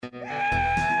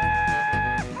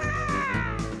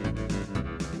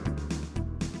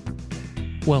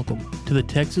Welcome to the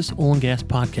Texas Oil and Gas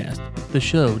Podcast, the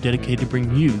show dedicated to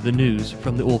bring you the news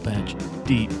from the oil patch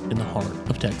deep in the heart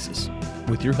of Texas,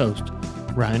 with your host,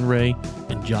 Ryan Ray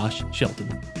and Josh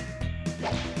Shelton.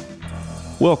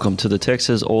 Welcome to the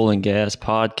Texas Oil and Gas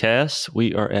Podcast.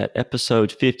 We are at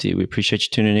episode 50. We appreciate you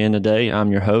tuning in today.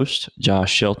 I'm your host,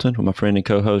 Josh Shelton, with my friend and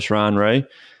co-host, Ryan Ray.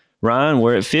 Ryan,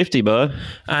 we're at 50, bud.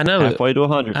 I know. Halfway to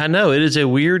 100. I know. It is a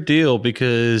weird deal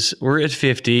because we're at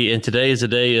 50, and today is a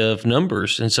day of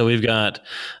numbers. And so we've got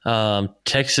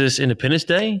Texas Independence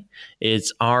Day.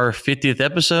 It's our 50th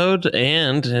episode,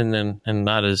 and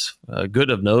not as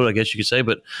good of note, I guess you could say,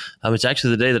 but it's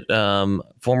actually the day that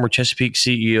former Chesapeake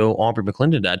CEO Aubrey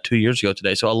McClendon died 2 years ago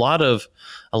today. So a lot of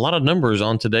numbers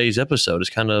on today's episode. Is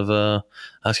kind of I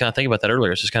was kind of thinking about that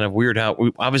earlier. It's just kind of weird how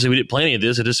we didn't plan any of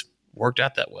this. It just worked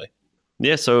out that way.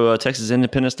 Yeah, so Texas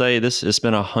Independence Day, it's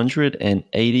been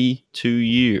 182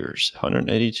 years.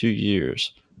 182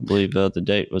 years. I believe the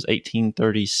date was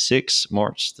 1836,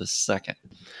 March the 2nd.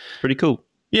 Pretty cool.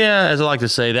 Yeah, as I like to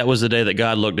say, that was the day that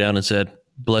God looked down and said,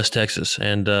 bless Texas.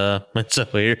 And so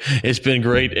here, it's been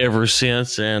great ever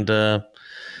since. And,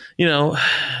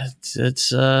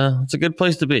 it's a good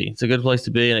place to be. It's a good place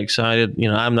to be and excited.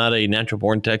 I'm not a natural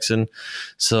born Texan,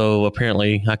 so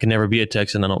apparently I can never be a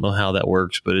Texan. I don't know how that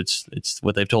works, but it's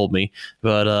what they've told me.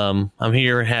 But I'm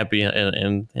here, happy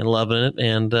and loving it.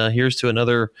 And here's to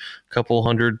another couple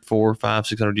 100, 400, 500,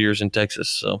 600 years in Texas.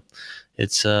 So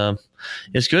it's good,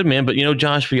 man. But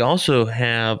Josh, we also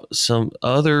have some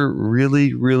other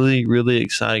really, really, really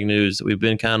exciting news that we've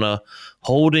been kind of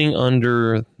holding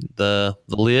under the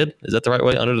lid. Is that the right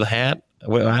way? Under the hat?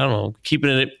 Well, I don't know.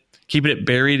 Keeping it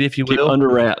buried, if you will. Keep it under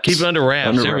wraps. Keep it under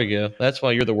wraps. There we go. That's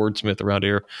why you're the wordsmith around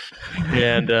here.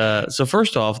 And so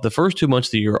first off, the first 2 months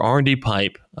of the year, R&D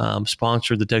Pipe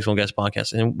sponsored the Texas Oil and Gas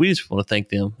Podcast. And we just want to thank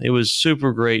them. It was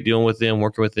super great dealing with them,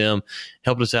 working with them,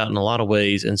 helped us out in a lot of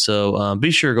ways. And so be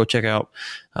sure to go check out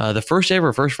the first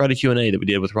Friday Q&A that we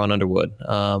did with Ron Underwood.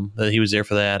 That he was there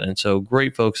for that. And so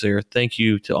great folks there. Thank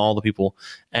you to all the people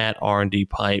at R&D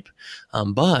Pipe.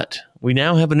 But we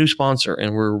now have a new sponsor,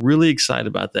 and we're really excited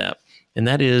about that. And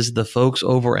that is the folks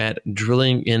over at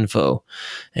Drilling Info.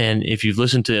 And if you've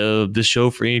listened to this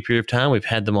show for any period of time, we've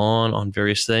had them on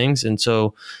various things. And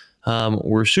so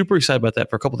we're super excited about that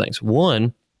for a couple things.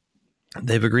 One,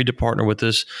 they've agreed to partner with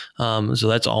us. So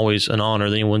that's always an honor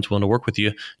that anyone's willing to work with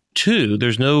you. Two,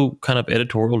 there's no kind of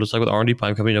editorial, just like with R&D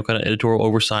Pipe Company, no kind of editorial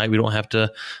oversight. We don't have to,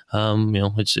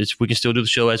 we can still do the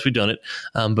show as we've done it.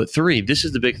 But three, this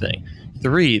is the big thing.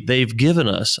 Three, they've given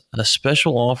us a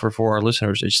special offer for our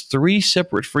listeners. It's 3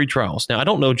 separate free trials. Now, I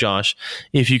don't know, Josh,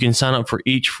 if you can sign up for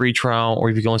each free trial or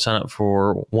if you can only sign up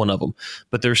for one of them.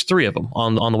 But there's 3 of them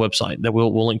on the website that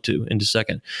we'll link to in just a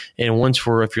second. And one's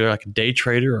for if you're like a day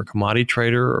trader or a commodity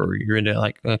trader or you're into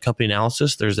like company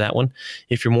analysis, there's that one.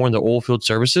 If you're more in the oil field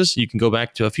services, you can go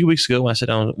back to a few weeks ago when I sat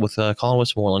down with Colin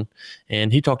Westmoreland,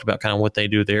 and he talked about kind of what they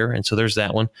do there. And so there's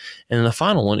that one. And then the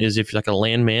final one is if you're like a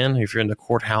landman, if you're in the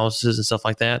courthouses and stuff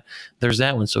like that, there's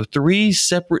that one. So 3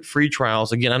 separate free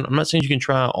trials. Again, I'm not saying you can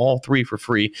try all 3 for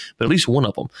free, but at least one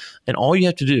of them. And all you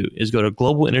have to do is go to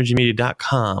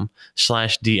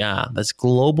globalenergymedia.com/DI. That's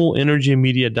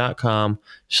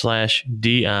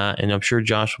globalenergymedia.com/DI. And I'm sure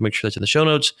Josh will make sure that's in the show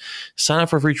notes. Sign up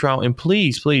for a free trial. And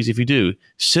please, if you do,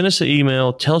 send us an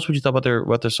email. Tell us what you thought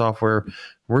about their software.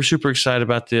 We're super excited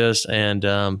about this. And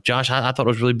Josh, I thought it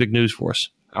was really big news for us.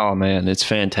 Oh man, it's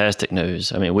fantastic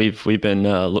news. I mean, we've been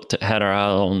had our eye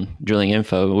on Drilling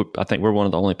Info. I think we're one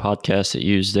of the only podcasts that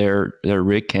use their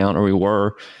rig count, or we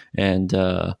were. And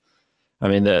I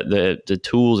mean, the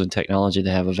tools and technology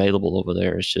they have available over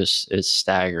there it's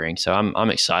staggering. So I'm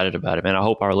excited about it, man. I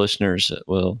hope our listeners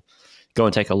will go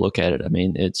and take a look at it. I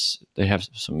mean, they have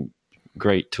some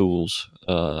great tools.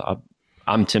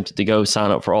 I'm tempted to go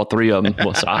sign up for all 3 of them.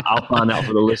 So I'll find out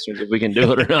for the listeners if we can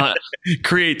do it or not.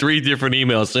 Create 3 different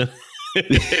emails.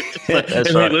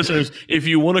 That's right. Hey, listeners, if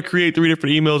you want to create 3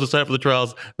 different emails to sign up for the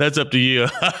trials, that's up to you.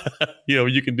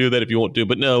 You can do that if you want to.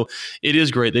 But no, it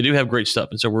is great. They do have great stuff.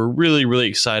 And so we're really, really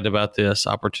excited about this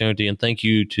opportunity. And thank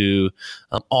you to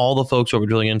all the folks over at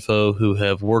Drilling Info who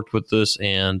have worked with us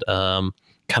and kind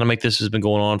of make this has been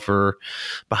going on for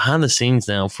behind the scenes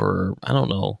now for, I don't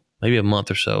know, maybe a month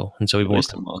or so. And so we've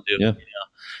worked a month. Yeah.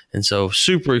 And so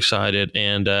super excited.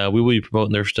 And we will be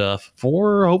promoting their stuff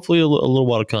for hopefully a little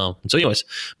while to come. And so anyways,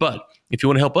 but if you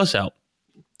want to help us out,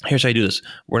 here's how you do this.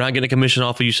 We're not getting a commission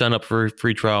off of you sign up for a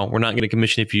free trial. We're not getting a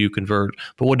commission if you convert.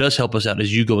 But what does help us out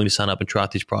is you going to sign up and try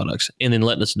out these products and then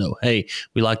letting us know, hey,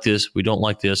 we like this, we don't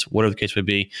like this, whatever the case may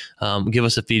be. Give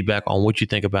us the feedback on what you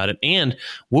think about it. And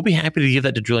we'll be happy to give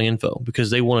that to Drilling Info because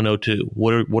they want to know too,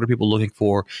 what are people looking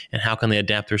for and how can they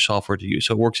adapt their software to you?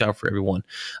 So it works out for everyone.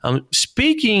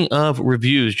 Speaking of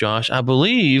reviews, Josh, I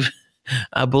believe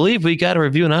we got a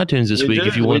review in iTunes this week.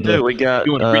 If you want to, we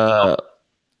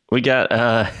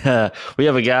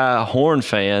have a guy, a Horn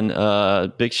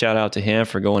fan. Big shout out to him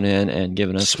for going in and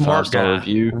giving us smart a 5-star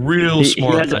review. Real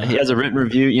smart. He has a written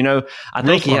review. You know, I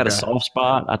think he had a soft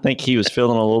spot. I think he was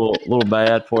feeling a little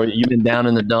bad for you. You've been down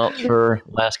in the dumps for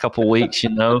the last couple of weeks, you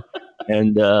know,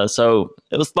 and so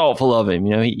it was thoughtful of him.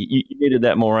 You know, you needed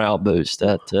that morale boost.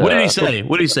 What did he say?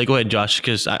 What did he say? Go ahead, Josh,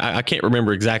 because I can't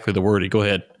remember exactly the wording. Go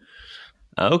ahead.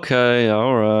 Okay,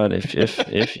 all right.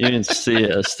 If you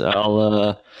insist,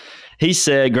 I'll. He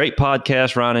said, "Great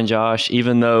podcast, Ryan and Josh.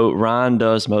 Even though Ryan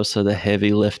does most of the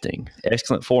heavy lifting,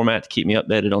 excellent format to keep me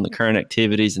updated on the current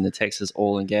activities in the Texas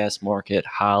oil and gas market.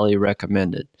 Highly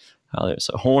recommended."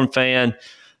 So, Horn fan,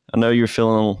 I know you're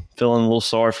feeling a little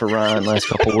sorry for Ryan last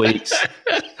couple of weeks.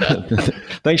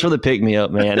 Thanks for the pick me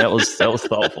up, man. That was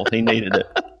thoughtful. He needed it.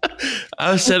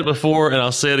 I've said it before and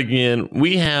I'll say it again.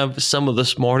 We have some of the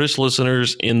smartest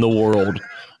listeners in the world.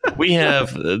 We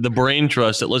have the brain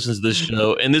trust that listens to this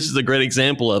show, and this is a great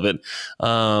example of it.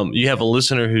 You have a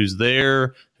listener who's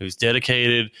there, who's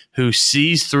dedicated, who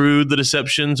sees through the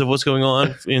deceptions of what's going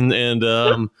on, and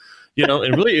you know,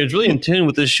 and really is really in tune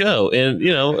with this show. And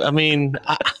you know, I mean,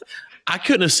 I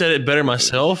couldn't have said it better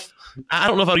myself. I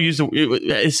don't know if I would use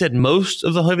it said most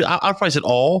of the heavy. I probably said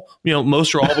all, you know,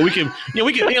 most or all, but we can,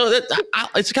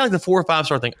 it's kind of like the 4 or 5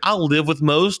 star thing. I'll live with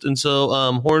most. And so,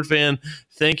 Horn fan,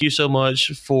 thank you so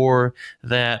much for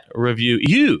that review.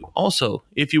 You also,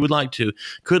 if you would like to,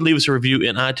 could leave us a review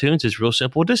in iTunes. It's real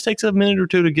simple. It just takes a minute or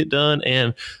two to get done,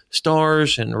 and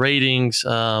stars and ratings,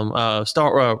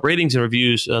 ratings and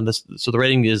reviews. So the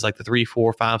rating is like the 3,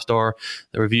 4, 5 star.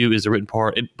 The review is the written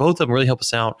part. Both of them really help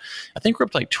us out. I think we're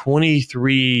up to like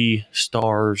 23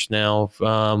 stars now.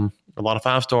 A lot of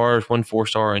 5 stars, 1 4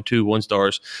 star, and 2 1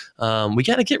 stars. We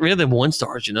got to get rid of them 1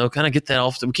 stars, you know, kind of get that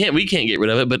off. We can't get rid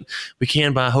of it, but we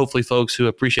can by hopefully folks who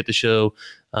appreciate the show,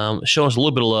 show us a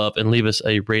little bit of love and leave us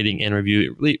a rating and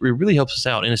review. It really helps us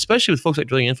out, and especially with folks like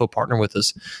Drilling Info partner with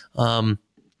us.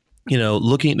 You know,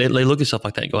 they look at stuff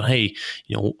like that and going, hey,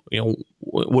 you know,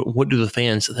 what do the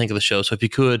fans think of the show? So if you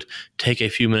could take a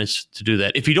few minutes to do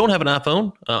that. If you don't have an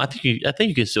iPhone, I think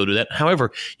you can still do that.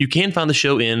 However, you can find the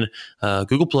show in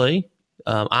Google Play,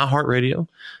 iHeartRadio,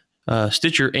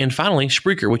 Stitcher, and finally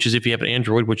Spreaker, which is if you have an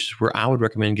Android, which is where I would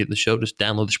recommend getting the show. Just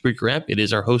download the Spreaker app. It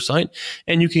is our host site,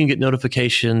 and you can get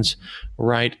notifications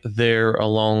right there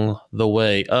along the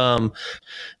way.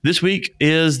 This week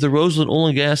is the Roseland Oil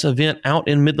and Gas event out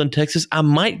in Midland, Texas. I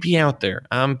might be out there.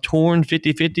 I'm torn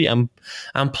 50-50.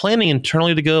 I'm planning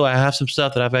internally to go. I have some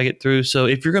stuff that I've got to get through. So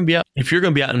if you're going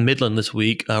to be out in Midland this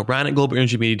week, Ryan at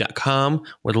globalenergymedia.com.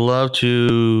 Would love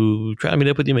to try to meet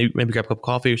up with you. Maybe grab a cup of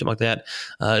coffee or something like that.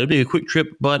 It'll be a quick trip,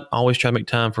 but always try to make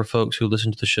time for folks who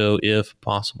listen to the show if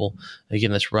possible.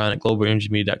 Again, that's Ryan at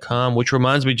globalenergymedia.com. Which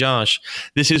reminds me, Josh,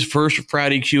 this is First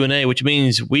Friday Q&A, which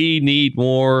means we need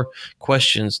more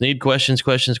questions. Need questions.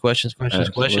 Ryan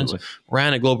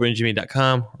at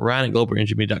globalenergymedia.com. Ryan at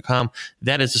globalenergymedia.com.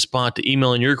 That is the spot to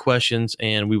email in your questions,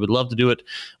 and we would love to do it.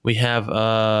 We have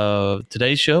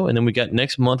today's show, and then we got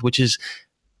next month, which is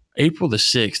April the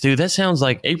 6th. Dude, that sounds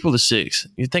like April the 6th.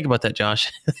 You think about that,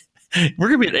 Josh. We're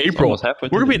gonna be in April. We're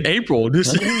gonna be in April. We're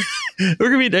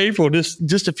gonna be in April.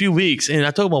 Just a few weeks. And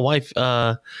I told my wife,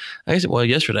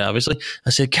 yesterday, obviously. I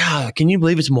said, "God, can you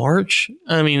believe it's March?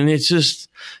 I mean, it's just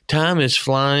time is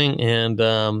flying." And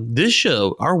this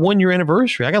show, our 1-year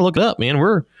anniversary, I gotta look it up, man.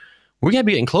 We gotta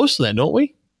be getting close to that, don't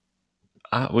we?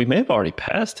 We may have already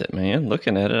passed it, man.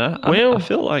 Looking at it, I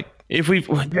feel like if we've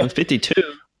 52.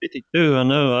 I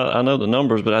know the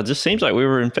numbers, but it just seems like we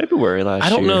were in February last year. I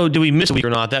don't know. Do we miss a week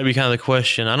or not? That'd be kind of the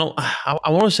question. I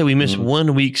want to say we missed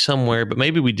 1 week somewhere, but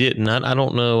maybe we didn't. I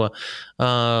don't know.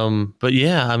 But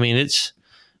yeah, I mean,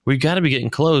 we've got to be getting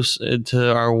close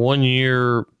to our 1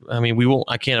 year. I mean,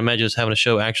 I can't imagine us having a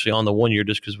show actually on the 1 year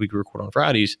just because we record on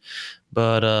Fridays.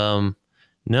 But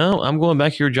no, I'm going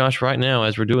back here, Josh, right now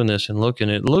as we're doing this and looking.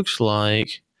 It looks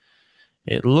like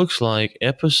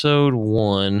episode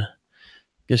 1.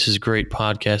 This is great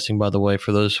podcasting, by the way,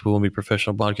 for those who will be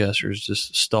professional podcasters.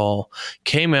 Just stall.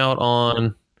 Came out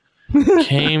on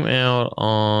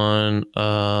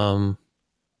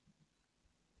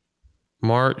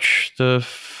March the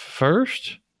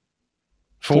 1st?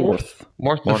 4th.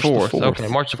 March the 4th. Okay,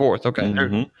 March the 4th. Okay.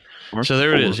 Mm-hmm. So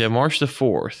there it is. Yeah, March the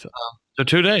 4th. So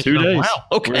 2 days. 2 days. Wow.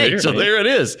 Okay. So there it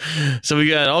is. So we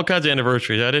got all kinds of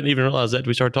anniversaries. I didn't even realize that until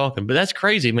we started talking. But that's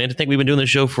crazy, man, to think we've been doing this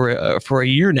show for a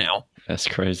year now. That's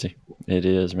crazy. It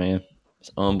is, man. It's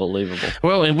unbelievable.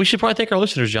 Well, and we should probably thank our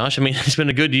listeners, Josh. I mean, it's been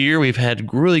a good year. We've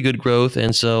had really good growth.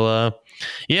 And so, I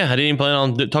didn't even plan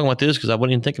on talking about this because I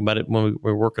wasn't even thinking about it when we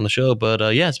were working the show. But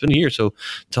it's been a year. So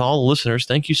to all the listeners,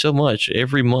 thank you so much.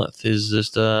 Every month is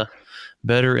just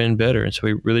better and better. And so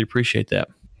we really appreciate that.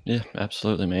 Yeah,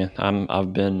 absolutely, man.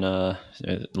 I've been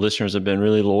listeners have been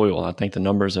really loyal. I think the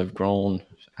numbers have grown,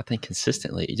 I think,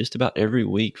 consistently just about every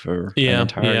week for an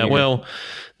entire year. Well,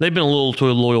 they've been a little too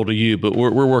loyal to you, but we're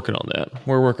working on that.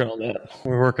 We're working on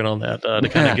that to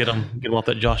kind of get them off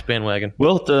that Josh bandwagon.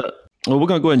 Well, we're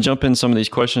going to go ahead and jump in some of these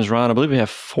questions, Ryan. I believe we have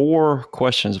 4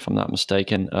 questions, if I'm not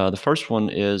mistaken. The first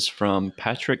one is from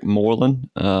Patrick Moreland.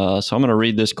 So I'm going to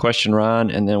read this question,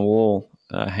 Ryan, and then we'll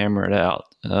hammer it out.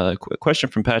 Question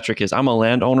from Patrick is, I'm a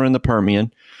landowner in the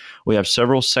Permian. We have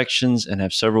several sections and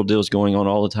have several deals going on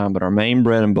all the time, but our main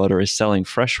bread and butter is selling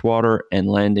freshwater and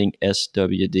landing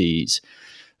SWDs.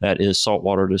 That is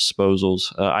saltwater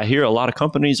disposals. I hear a lot of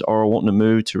companies are wanting to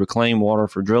move to reclaim water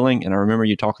for drilling, and I remember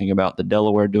you talking about the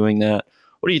Delaware doing that.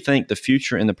 What do you think the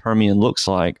future in the Permian looks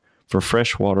like for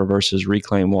freshwater versus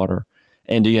reclaimed water?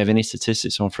 And do you have any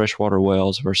statistics on freshwater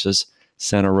wells versus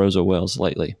Santa Rosa wells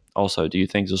lately? Also, do you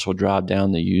think this will drive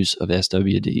down the use of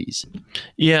SWDs?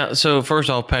 Yeah. So first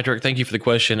off, Patrick, thank you for the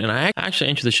question. And I actually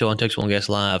entered the show on Texas Oil and Gas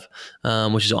Live,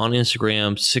 which is on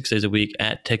Instagram 6 days a week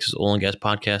at Texas Oil and Gas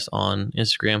Podcast on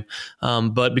Instagram.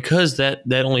 But because that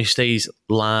only stays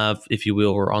live, if you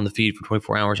will, or on the feed for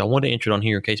 24 hours, I wanted to enter it on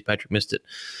here in case Patrick missed it.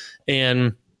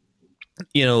 And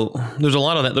there's a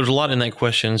lot of that. There's a lot in that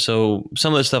question. So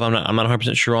some of the stuff I'm not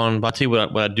 100% sure on, but I'll tell you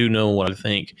what I do know and what I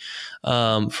think.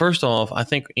 First off, I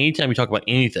think anytime you talk about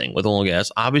anything with oil and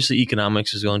gas, obviously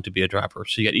economics is going to be a driver.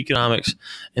 So you got economics,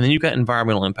 and then you've got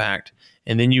environmental impact,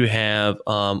 and then you have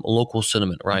local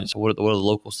sentiment, right? So what do the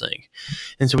locals think?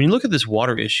 And so when you look at this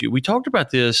water issue, we talked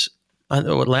about this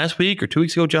last week or 2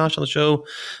 weeks ago, Josh, on the show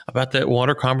about that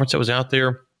water conference that was out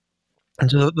there.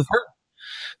 And so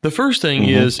the first thing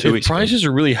is, if prices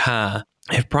are really high,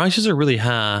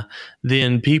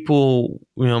 then people,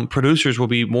 producers will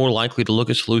be more likely to look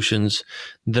at solutions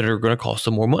that are going to cost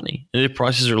them more money. And if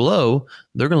prices are low,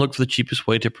 they're going to look for the cheapest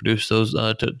way to produce those,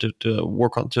 to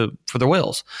work on for their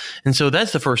wells. And so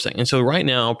that's the first thing. And so right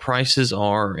now, prices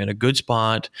are in a good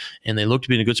spot, and they look to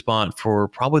be in a good spot for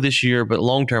probably this year. But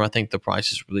long term, I think the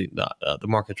price is really the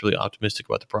market's really optimistic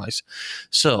about the price.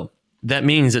 So that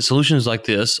means that solutions like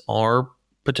this are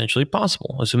potentially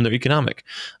possible, assuming they're economic.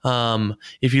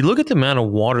 If you look at the amount of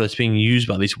water that's being used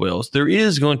by these wells, there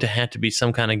is going to have to be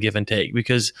some kind of give and take,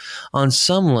 because on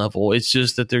some level, it's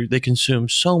just that they consume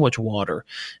so much water.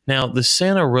 Now, the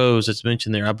Santa Rosa that's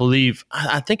mentioned there, I believe,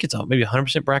 I think it's maybe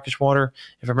 100% brackish water,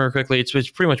 if I remember correctly. It's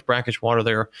pretty much brackish water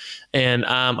there, and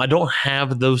I don't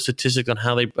have those statistics on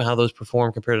how those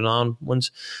perform compared to non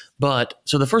ones. But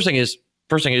so the first thing is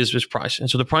price. And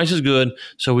so the price is good,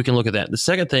 so we can look at that. The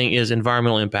second thing is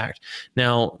environmental impact.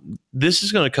 Now, this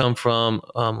is going to come from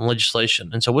legislation.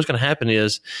 And so what's going to happen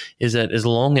is that as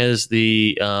long as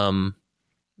the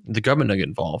government doesn't get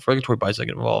involved, regulatory bodies don't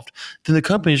get involved, then the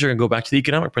companies are going to go back to the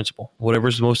economic principle. Whatever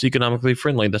is the most economically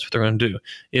friendly, that's what they're going to do.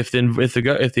 If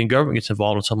the government gets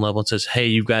involved on some level and says, hey,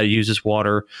 you've got to use this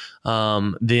water,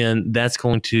 then that's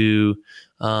going to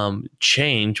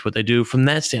change what they do from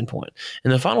that standpoint.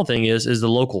 And the final thing is the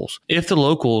locals. If the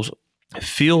locals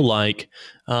feel like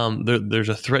there's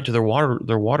a threat to their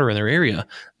water in their area,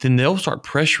 then they'll start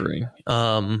pressuring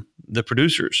the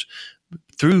producers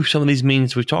through some of these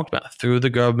means we've talked about, through the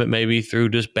government, maybe through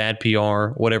just bad PR,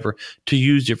 whatever, to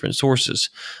use different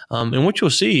sources. And what you'll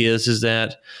see is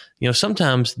that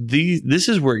sometimes this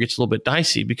is where it gets a little bit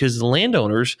dicey, because the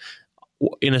landowners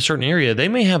in a certain area, they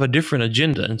may have a different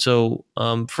agenda. And so,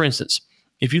 for instance,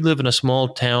 if you live in a small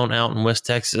town out in West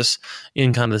Texas,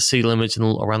 in kind of the city limits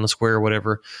and around the square or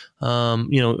whatever,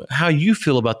 how you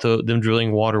feel about them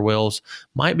drilling water wells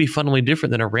might be fundamentally different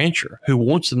than a rancher who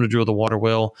wants them to drill the water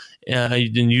well and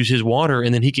use his water,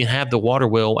 and then he can have the water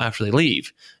well after they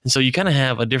leave. And so you kind of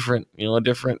have a different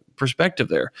perspective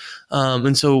there.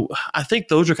 And so I think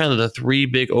those are kind of the three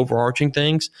big overarching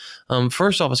things.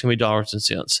 First off, it's going to be dollars and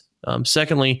cents.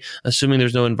 Secondly, assuming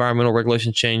there's no environmental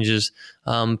regulation changes,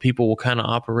 people will kind of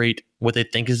operate what they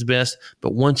think is best.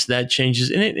 But once that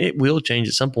changes, and it will change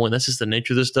at some point, that's just the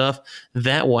nature of this stuff,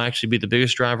 that will actually be the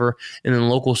biggest driver. And then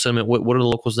local sentiment, what are the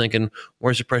locals thinking?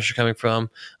 Where's the pressure coming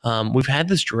from? We've had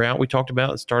this drought we talked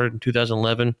about. It started in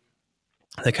 2011.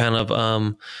 that kind of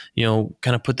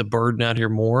kind of put the burden out here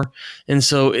more. And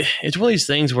so it's one of these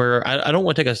things where I don't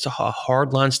want to take a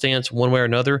hard line stance one way or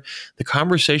another. The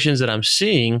conversations that I'm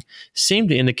seeing seem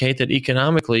to indicate that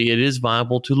economically it is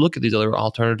viable to look at these other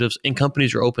alternatives, and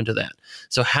companies are open to that.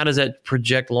 So how does that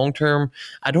project long term?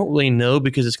 I don't really know,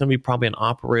 because it's going to be probably an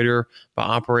operator by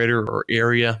operator or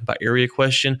area by area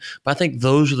question. But I think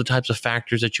those are the types of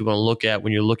factors that you want to look at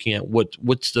when you're looking at what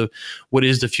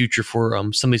is the future for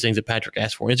some of these things that Patrick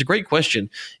asked for. And it's a great question.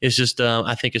 It's just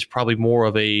I think it's probably more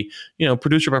of a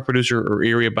producer by producer or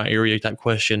area by area type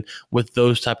question, with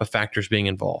those type of factors being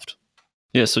involved.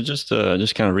 Yeah, so just kind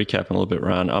of recapping a little bit,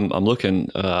 Ryan. I'm looking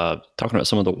talking about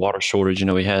some of the water shortage.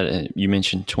 We had, you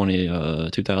mentioned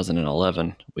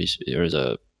 2011. There was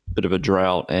a bit of a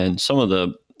drought, and some of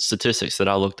the statistics that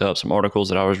I looked up, some articles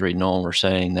that I was reading on, were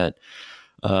saying that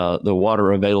the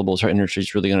water available to our industry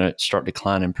is really going to start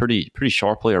declining pretty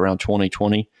sharply around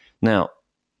 2020. Now,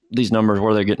 these numbers,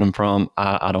 where they're getting them from,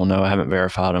 I don't know. I haven't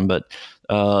verified them, but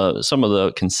some of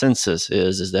the consensus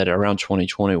is that around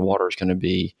 2020, water is going to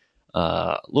be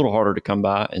a little harder to come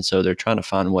by, and so they're trying to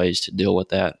find ways to deal with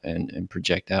that and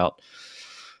project out.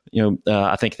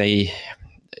 I think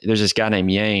there's this guy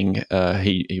named Yang.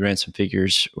 He ran some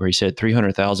figures where he said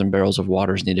 300,000 barrels of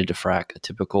water is needed to frack a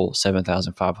typical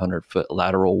 7,500 foot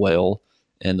lateral well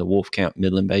in the Wolfcamp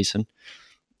Midland Basin.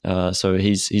 So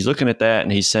he's looking at that,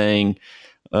 and he's saying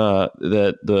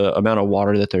that the amount of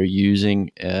water that they're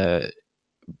using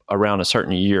around a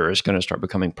certain year is going to start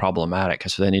becoming problematic.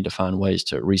 So they need to find ways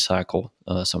to recycle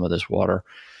some of this water.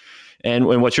 And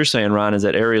what you're saying, Ryan, is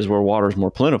that areas where water is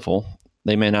more plentiful,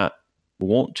 they may not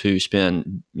want to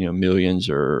spend millions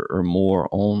or more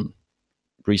on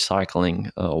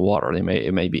recycling water.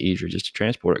 It may be easier just to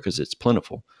transport it because it's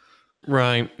plentiful.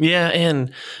 Right. Yeah.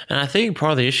 And I think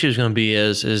part of the issue is going to be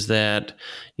is that,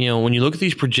 when you look at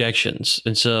these projections,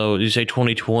 and so you say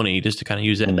 2020, just to kind of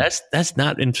use that, that's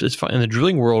not in the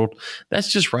drilling world.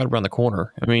 That's just right around the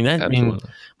corner.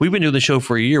 We've been doing the show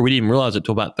for a year. We didn't even realize it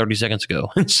till about 30 seconds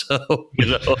ago. And so,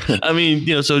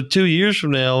 so 2 years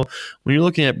from now, when you're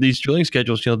looking at these drilling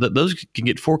schedules, those can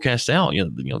get forecast out, to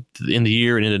the end of the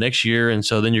year and into next year. And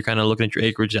so then you're kind of looking at your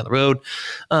acreage down the road.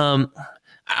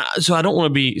 So I don't want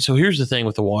to be. So here's the thing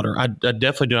with the water. I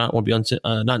definitely do not want to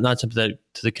be not sympathetic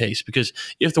to the case, because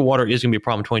if the water is going to be a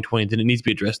problem in 2020, then it needs to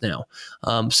be addressed now.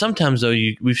 Sometimes though,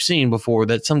 we've seen before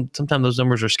that sometimes those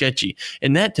numbers are sketchy,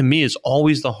 and that to me is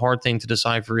always the hard thing to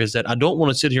decipher. Is that I don't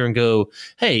want to sit here and go,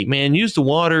 "Hey, man, use the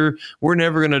water. We'll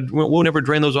never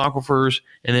drain those aquifers,"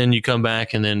 and then you come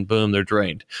back and then boom, they're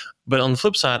drained. But on the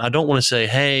flip side, I don't want to say,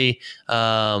 "Hey,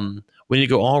 we need to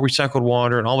go all recycled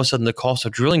water," and all of a sudden the cost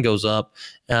of drilling goes up,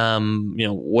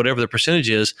 whatever the percentage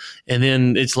is, and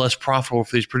then it's less profitable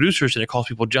for these producers, and it costs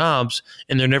people jobs,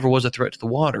 and there never was a threat to the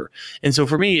water. And so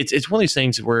for me, it's one of these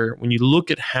things where when you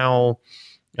look at how,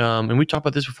 and we talked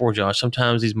about this before, Josh,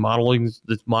 sometimes the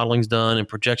modeling's done and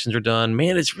projections are done.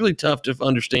 Man, it's really tough to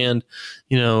understand,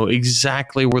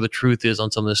 exactly where the truth is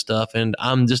on some of this stuff. And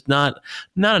I'm just not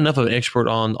enough of an expert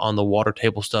on the water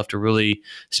table stuff to really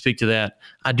speak to that.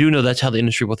 I do know that's how the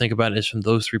industry will think about it, is from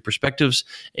those three perspectives.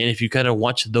 And if you kind of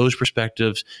watch those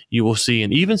perspectives, you will see,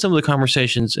 and even some of the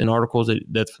conversations and articles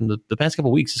that from the past couple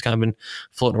of weeks has kind of been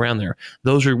floating around there,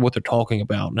 those are what they're talking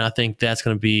about. And I think that's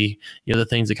going to be, the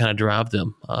things that kind of drive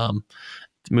them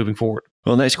moving forward.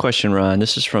 Well, next question, Ryan.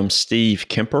 This is from Steve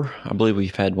Kemper. I believe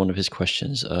we've had one of his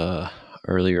questions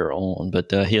earlier on,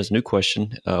 but he has a new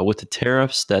question. With the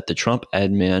tariffs that the Trump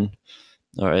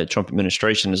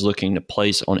administration is looking to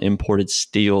place on imported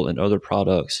steel and other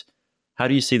products, how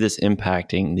do you see this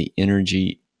impacting the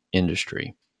energy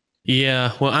industry?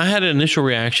 Yeah, well, I had an initial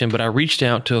reaction, but I reached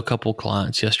out to a couple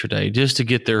clients yesterday just to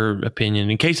get their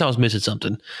opinion in case I was missing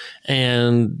something,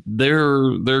 and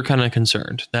they're kind of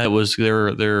concerned. That was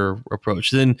their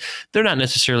approach. Then they're not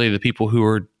necessarily the people who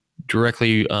are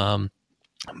directly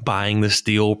buying the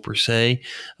steel per se,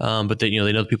 but they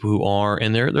know the people who are,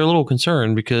 and they're a little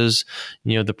concerned because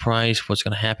the price, what's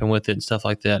going to happen with it, and stuff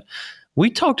like that. We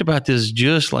talked about this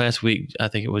just last week. I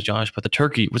think it was Josh, but the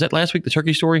turkey, was that last week? The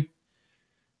turkey story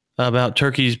about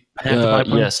Turkey's half the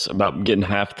pipeline? Yes, about getting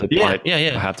half the pipe,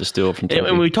 half the steel from Turkey.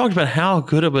 And we talked about how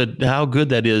good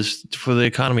that is for the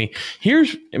economy. I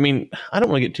don't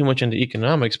want to get too much into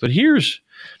economics, but here's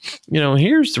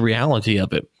the reality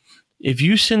of it. If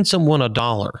you send someone a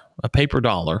paper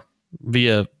dollar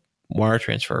via wire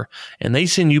transfer, and they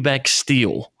send you back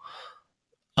steel,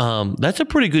 that's a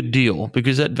pretty good deal,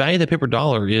 because that value of the paper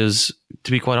dollar is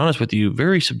to be quite honest with you,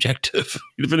 very subjective,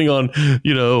 depending on,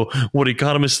 what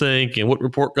economists think and what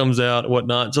report comes out and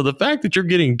whatnot. So the fact that you're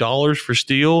getting dollars for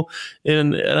steel,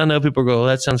 and I know people go,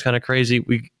 that sounds kind of crazy.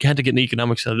 We had to get into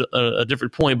economics at a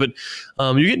different point, but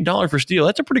you're getting dollar for steel.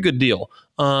 That's a pretty good deal.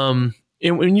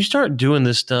 And when you start doing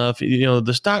this stuff,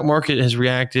 the stock market has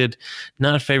reacted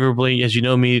not favorably. As you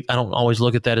know me, I don't always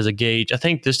look at that as a gauge. I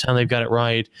think this time they've got it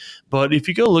right. But if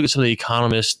you go look at some of the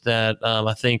economists that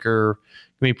I think are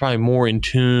going to be probably more in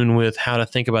tune with how to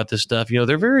think about this stuff,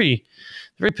 they're very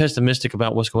pessimistic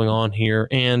about what's going on here.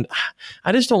 And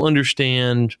I just don't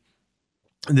understand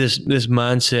this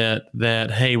mindset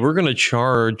that, hey, we're going to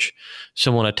charge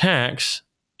someone a tax,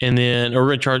 and then, or we're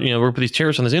going to charge, we're going to put these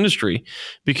tariffs on this industry,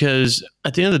 because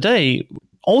at the end of the day,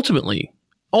 ultimately,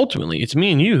 it's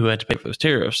me and you who had to pay for those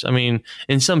tariffs. I mean,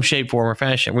 in some shape, form, or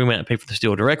fashion, we might not pay for the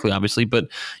steel directly, obviously, but,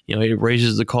 it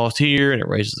raises the cost here, and it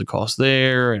raises the cost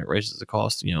there, and it raises the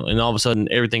cost, and all of a sudden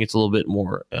everything gets a little bit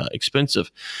more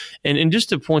expensive. And just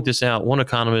to point this out, one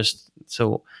economist,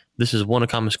 so this is one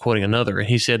economist quoting another, and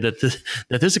he said that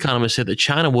this economist said that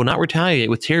China will not retaliate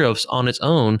with tariffs on its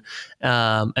own,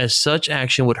 as such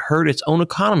action would hurt its own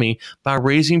economy by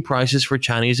raising prices for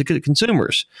Chinese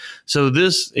consumers. So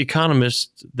this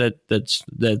economist that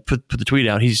put the tweet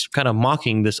out, he's kind of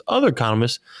mocking this other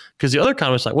economist, because the other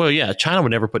economist is like, well, yeah, China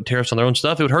would never put tariffs on their own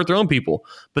stuff; it would hurt their own people.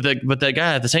 But that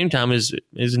guy at the same time is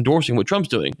endorsing what Trump's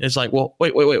doing. It's like, well,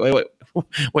 wait, hold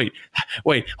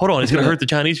on, it's going to hurt the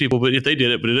Chinese people, but if they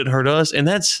did it, but it didn't hurt us, and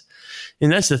that's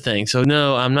the thing. So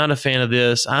no, I'm not a fan of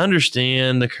this. I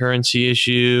understand the currency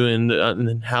issue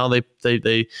and how they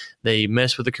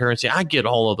mess with the currency. I get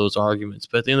all of those arguments,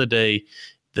 but at the end of the day,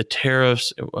 the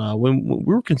tariffs. When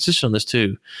we were consistent on this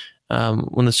too.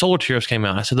 When the solar tariffs came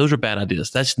out, I said, those are bad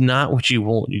ideas. That's not what you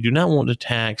want. You do not want to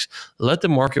tax. Let the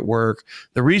market work.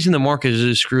 The reason the market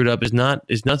is screwed up is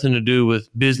nothing to do with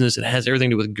business. It has everything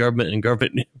to do with government and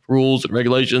government rules and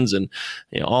regulations and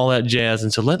all that jazz.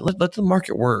 And so let the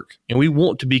market work. And we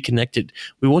want to be connected.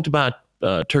 We want to buy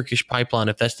Turkish pipeline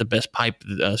if that's the best pipe,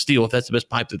 steel if that's the best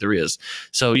pipe that there is.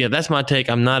 So yeah, that's my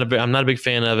take. I'm not a big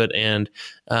fan of it. And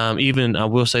even I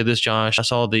will say this, Josh, I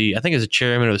saw I think it's the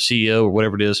chairman or the CEO or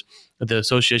whatever it is, the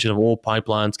Association of Oil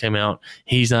Pipelines came out.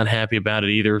 He's not happy about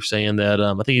it either, saying that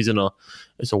I think he's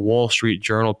it's a Wall Street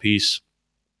Journal piece,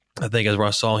 I think is where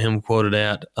I saw him quoted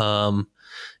at.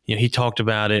 He talked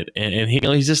about it, and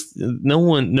he's just no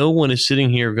one is sitting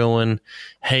here going,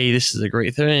 "Hey, this is a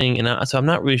great thing." And so I'm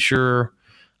not really sure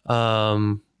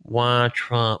why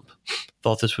Trump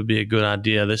thought this would be a good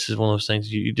idea. This is one of those things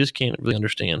you just can't really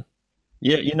understand.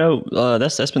 Yeah,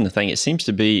 that's been the thing. It seems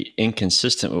to be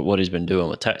inconsistent with what he's been doing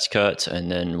with tax cuts,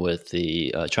 and then with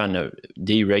the trying to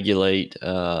deregulate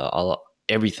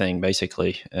everything,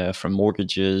 basically, from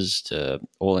mortgages to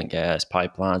oil and gas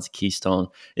pipelines, Keystone.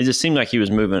 It just seemed like he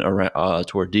was moving around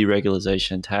toward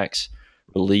deregulation, tax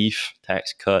relief,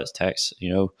 tax cuts,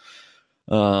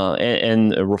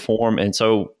 and reform. And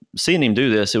so seeing him do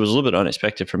this, it was a little bit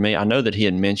unexpected for me. I know that he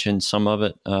had mentioned some of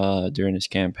it during his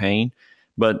campaign,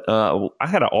 but I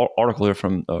had an article here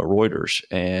from Reuters,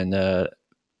 and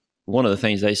one of the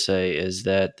things they say is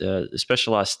that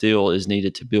specialized steel is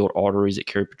needed to build arteries that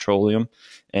carry petroleum.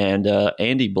 And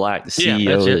Andy Black, the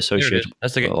CEO of the Association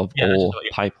of Oil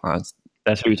Pipelines,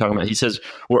 that's who you're talking about. He says,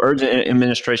 we're urging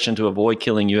administration to avoid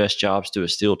killing U.S. jobs through a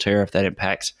steel tariff that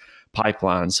impacts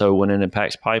pipelines. So when it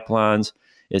impacts pipelines,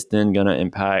 it's then going to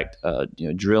impact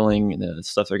drilling, the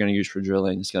stuff they're going to use for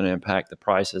drilling. It's going to impact the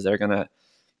prices they're going to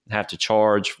have to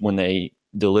charge when they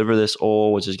deliver this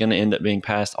oil, which is going to end up being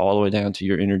passed all the way down to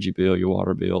your energy bill, your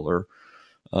water bill, or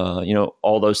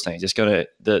all those things. It's going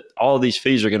to all of these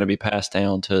fees are going to be passed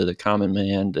down to the common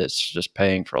man that's just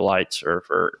paying for lights or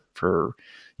for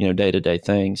day-to-day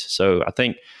things. So I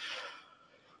think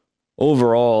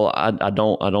overall, I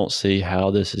don't see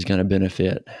how this is going to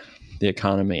benefit the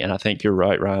economy. And I think you're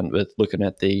right, Ryan, with looking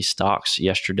at the stocks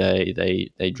yesterday,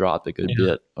 they dropped a good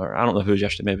bit. Or I don't know if it was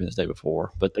yesterday, maybe it was the day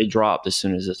before, but they dropped as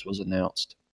soon as this was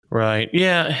announced. Right.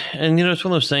 Yeah. And, it's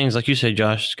one of those things, like you say,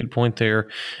 Josh, it's a good point there.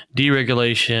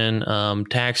 Deregulation,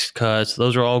 tax cuts,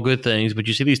 those are all good things. But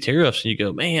you see these tariffs and you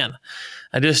go, man,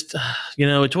 I just,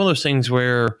 it's one of those things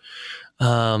where,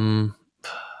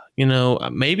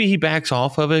 maybe he backs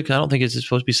off of it, because I don't think it's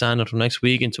supposed to be signed until next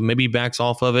week. And so maybe he backs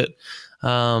off of it.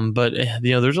 But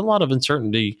there's a lot of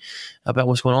uncertainty about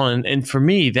what's going on. And for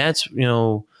me, that's,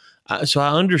 so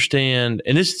I understand.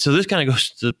 And this kind of goes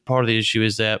to part of the issue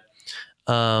is that,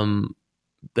 kind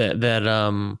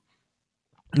of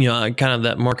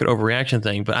that market overreaction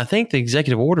thing. But I think the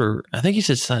executive order, I think he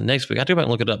said sign next week. I have to go back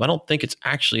and look it up. I don't think it's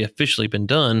actually officially been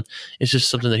done. It's just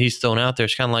something that he's thrown out there.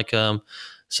 It's kind of like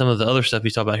some of the other stuff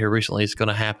he's talked about here recently is going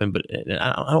to happen, but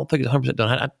I don't think it's 100%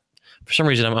 done. For some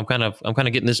reason, I'm kind of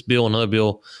getting this bill, another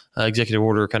bill, executive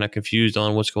order, kind of confused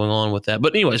on what's going on with that.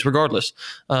 But anyways, regardless,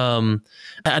 I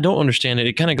don't understand it.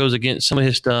 It kind of goes against some of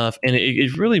his stuff, and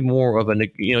it's really more of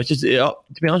it's just to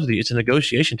be honest with you, it's a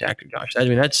negotiation tactic, Josh. I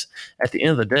mean, that's at the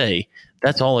end of the day,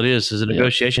 that's all it is a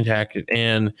negotiation tactic.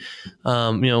 And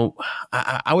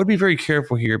I would be very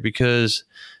careful here because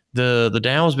the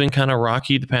Dow has been kind of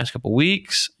rocky the past couple of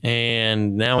weeks,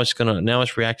 and now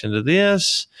it's reacting to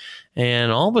this.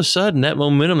 And all of a sudden, that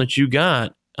momentum that you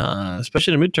got,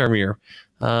 especially in the midterm year,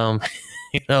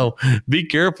 be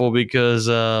careful because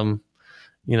it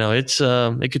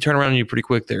could turn around on you pretty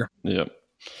quick there. Yeah.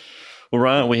 Well,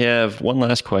 Ryan, we have one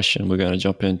last question we're going to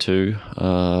jump into.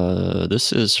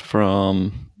 This is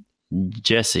from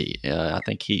Jesse. I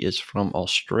think he is from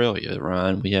Australia.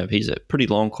 Ryan, he's a pretty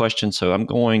long question, so he has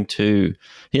a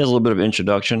little bit of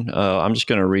introduction. I'm just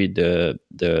going to read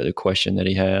the question that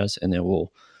he has, and then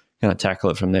we'll kind of tackle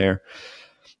it from there.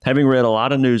 Having read a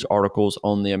lot of news articles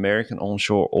on the American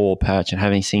onshore oil patch and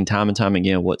having seen time and time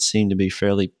again what seemed to be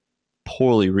fairly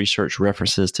poorly researched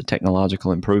references to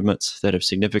technological improvements that have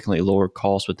significantly lowered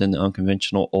costs within the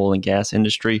unconventional oil and gas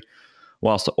industry,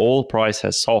 whilst the oil price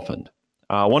has softened.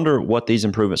 I wonder what these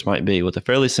improvements might be. With a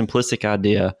fairly simplistic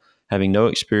idea, having no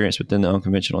experience within the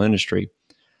unconventional industry,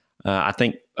 I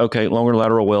think, longer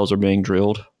lateral wells are being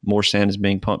drilled. More sand is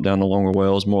being pumped down the longer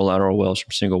wells, more lateral wells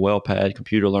from single well pad,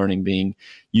 computer learning being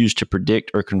used to predict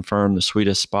or confirm the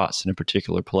sweetest spots in a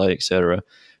particular play, etc.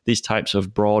 These types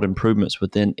of broad improvements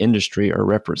within industry are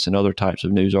referenced in other types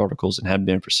of news articles and have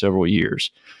been for several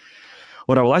years.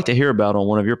 What I would like to hear about on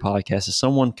one of your podcasts is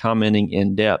someone commenting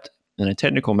in depth in a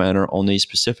technical manner on these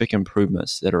specific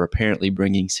improvements that are apparently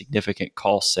bringing significant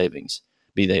cost savings,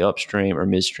 be they upstream or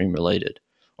midstream related.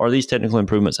 Are these technical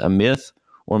improvements a myth,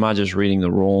 or am I just reading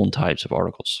the wrong types of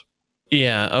articles?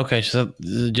 Yeah. Okay. So,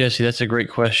 Jesse, that's a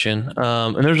great question.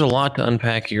 And there's a lot to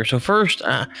unpack here. So first,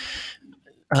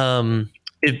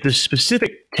 if the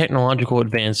specific technological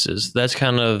advances, that's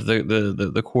kind of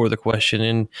the core of the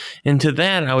question. And to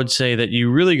that, I would say that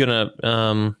you're really going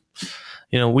to,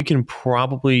 we can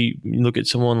probably look at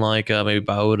someone like maybe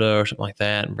Biota or something like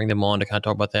that and bring them on to kind of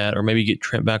talk about that, or maybe get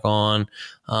Trent back on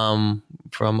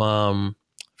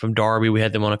from Darby. We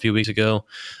had them on a few weeks ago.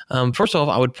 First off,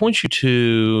 I would point you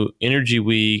to Energy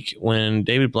Week when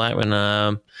David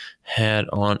Blackman had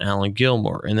on Alan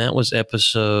Gilmore, and that was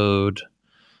episode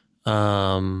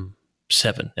 7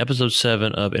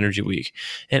 of Energy Week.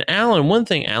 And Alan, one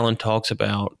thing Alan talks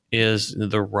about is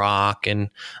the rock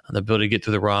and the ability to get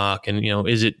through the rock, and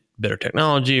is it better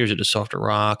technology or is it a softer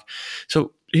rock?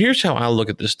 So here's how I look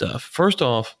at this stuff. First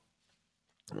off,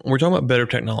 we're talking about better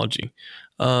technology.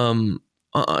 And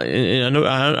I know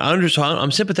I understand.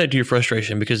 I'm sympathetic to your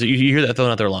frustration because you hear that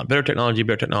thrown out there a lot. Better technology,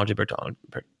 better technology, better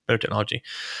technology.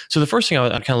 So the first thing I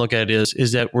kind of look at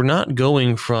is that we're not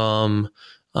going from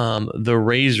the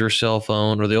Razr cell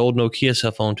phone or the old Nokia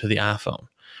cell phone to the iPhone.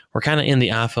 We're kind of in the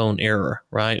iPhone era,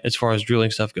 right? As far as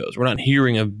drilling stuff goes, we're not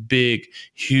hearing of big,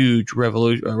 huge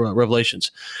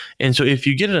revelations. And so if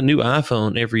you get a new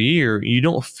iPhone every year, you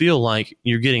don't feel like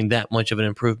you're getting that much of an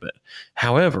improvement.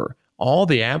 However, all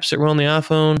the apps that run on the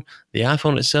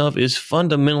iPhone itself is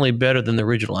fundamentally better than the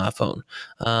original iPhone.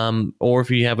 Or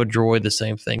if you have a Droid, the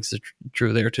same thing's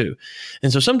true there too.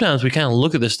 And so sometimes we kind of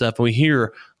look at this stuff and we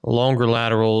hear longer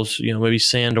laterals, maybe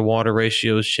sand to water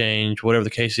ratios change, whatever the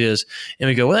case is. And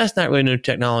we go, well, that's not really new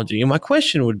technology. And my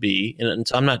question would be, and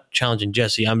so I'm not challenging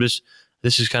Jesse,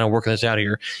 this is kind of working this out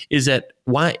here, is that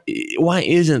why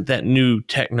isn't that new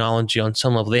technology on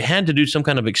some level? They had to do some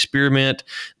kind of experiment.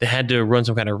 They had to run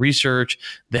some kind of research.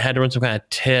 They had to run some kind of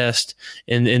test,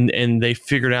 and they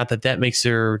figured out that makes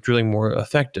their drilling more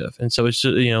effective. And so it's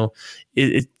so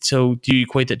do you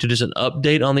equate that to just an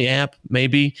update on the app?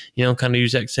 Maybe kind of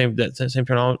use that same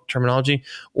terminology,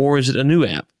 or is it a new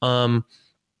app?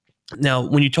 Now,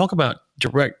 when you talk about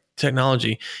direct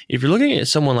technology, if you're looking at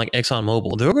someone like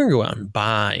ExxonMobil, they're going to go out and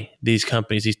buy these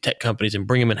companies, these tech companies, and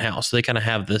bring them in-house. So they kind of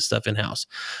have this stuff in-house.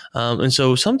 And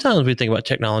so sometimes when we think about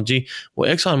technology, well,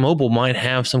 ExxonMobil might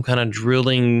have some kind of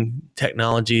drilling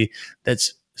technology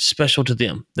that's special to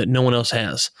them that no one else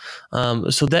has.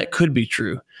 So that could be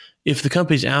true. If the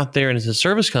company's out there and it's a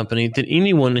service company, then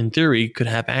anyone in theory could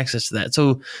have access to that.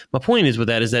 So my point is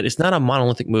that it's not a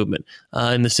monolithic movement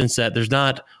in the sense that there's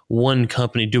not one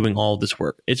company doing all of this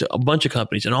work. It's a bunch of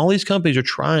companies, and all these companies are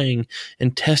trying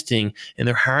and testing, and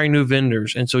they're hiring new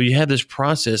vendors. And so you have this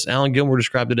process. Alan Gilmore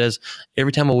described it as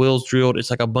every time a well's drilled,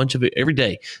 it's like every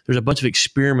day, there's a bunch of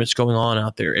experiments going on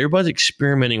out there. Everybody's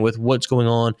experimenting with what's going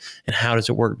on and how does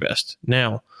it work best.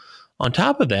 Now, On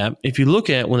top of that, if you look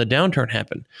at when the downturn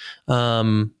happened,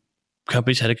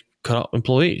 companies had to cut off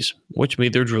employees, which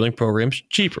made their drilling programs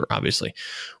cheaper, obviously.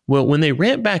 Well, when they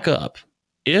ramp back up,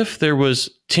 if there was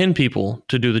 10 people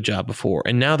to do the job before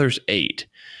and now there's 8,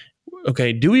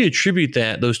 okay, do we attribute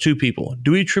those two people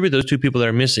that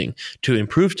are missing to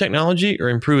improve technology or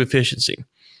improve efficiency?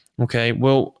 Okay,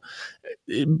 well,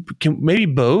 maybe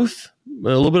both, a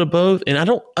little bit of both. And I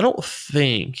don't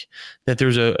think that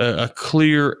there's a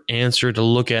clear answer to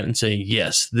look at and say,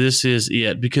 yes, this is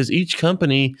it, because each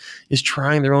company is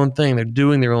trying their own thing. They're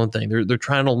doing their own thing. They're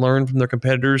trying to learn from their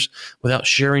competitors without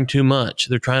sharing too much.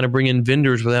 They're trying to bring in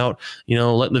vendors without,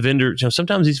 letting the vendors,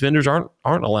 sometimes these vendors aren't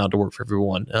allowed to work for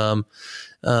everyone.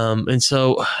 And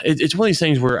so it's one of these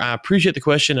things where I appreciate the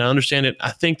question. I understand it.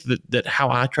 I think that how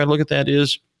I try to look at that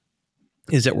is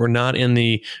that we're not in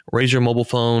the Razr mobile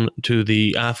phone to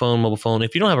the iPhone mobile phone.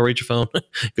 If you don't have a Razr phone,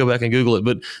 go back and Google it,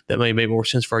 but that may make more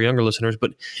sense for our younger listeners.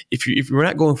 But if we're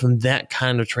not going from that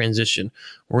kind of transition,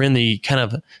 we're in the kind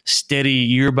of steady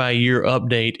year by year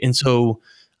update. And so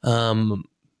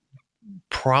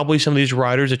probably some of these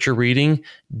writers that you're reading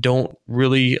don't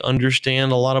really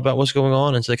understand a lot about what's going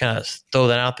on. And so they kind of throw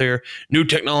that out there. New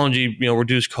technology,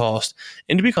 reduce cost.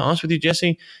 And to be honest with you,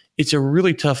 Jesse, it's a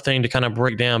really tough thing to kind of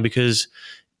break down because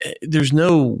there's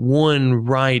no one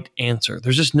right answer.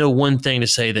 There's just no one thing to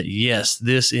say that, yes,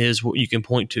 this is what you can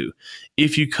point to.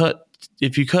 If you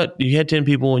had 10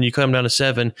 people and you cut them down to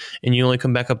 7 and you only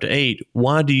come back up to 8,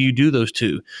 why do you do those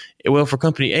 2? Well, for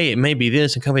company A, it may be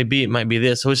this, and company B, it might be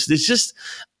this. So it's just,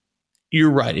 you're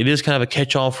right. It is kind of a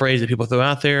catch-all phrase that people throw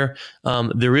out there.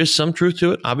 There is some truth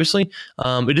to it, obviously.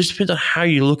 It just depends on how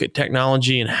you look at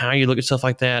technology and how you look at stuff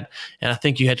like that. And I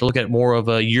think you have to look at it more of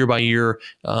a year-by-year,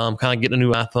 kind of getting a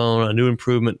new iPhone, a new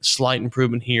improvement, slight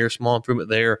improvement here, small improvement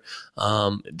there.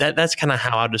 That's kind of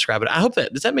how I describe it. I hope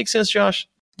does that make sense, Josh?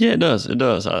 Yeah, it does. It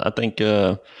does. I think,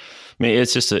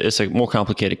 it's just it's a more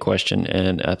complicated question.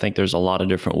 And I think there's a lot of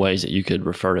different ways that you could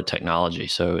refer to technology.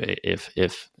 So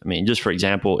just for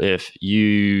example, if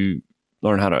you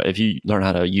learn how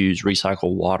to use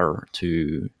recycled water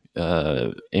to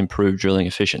improve drilling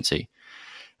efficiency,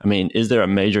 is there a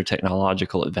major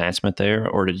technological advancement there,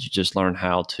 or did you just learn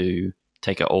how to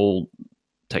take an old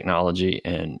technology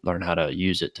and learn how to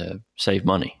use it to save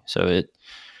money? So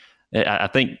I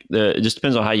think it just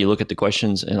depends on how you look at the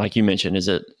questions. And like you mentioned, is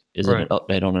it right. an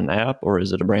update on an app, or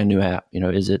is it a brand new app?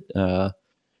 Is it? I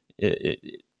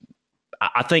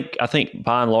think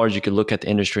by and large, you could look at the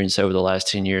industry and say over the last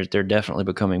 10 years, they're definitely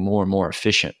becoming more and more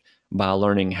efficient by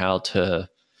learning how to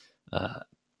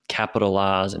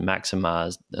capitalize and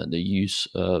maximize the use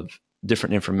of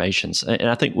different informations. And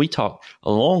I think we talked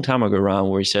a long time ago, Ryan,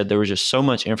 where he said there was just so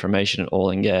much information in oil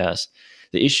and gas.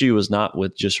 The issue was not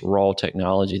with just raw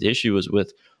technology. The issue was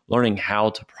with learning how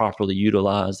to properly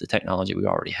utilize the technology we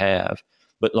already have,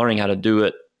 but learning how to do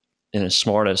it in as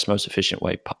smartest, most efficient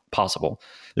way possible.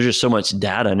 There's just so much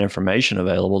data and information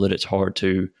available that it's hard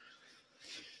to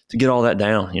get all that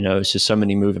down. It's just so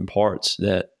many moving parts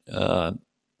that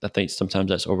I think sometimes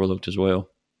that's overlooked as well.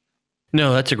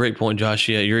 No, that's a great point, Josh.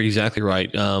 Yeah, you're exactly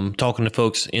right. Talking to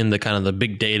folks in the kind of the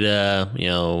big data,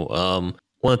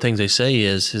 one of the things they say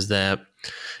is that,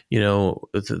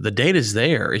 the data is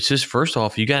there. It's just, first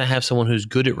off, you got to have someone who's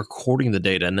good at recording the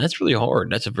data. And that's really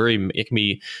hard. It can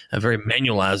be a very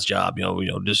manualized job,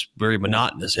 just very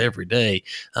monotonous every day.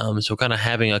 So kind of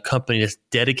having a company that's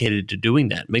dedicated to doing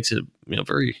that makes it,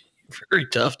 very, very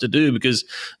tough to do, because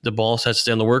the boss has to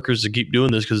stay on the workers to keep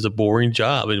doing this because it's a boring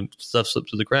job and stuff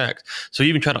slips through the cracks. So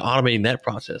even try to automate that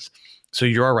process. So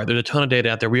you are right. There's a ton of data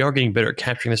out there. We are getting better at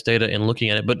capturing this data and looking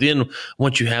at it. But then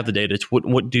once you have the data, it's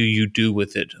what do you do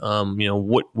with it?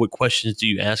 What questions do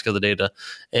you ask of the data?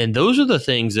 And those are the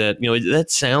things that,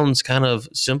 that sounds kind of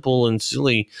simple and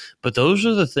silly, but those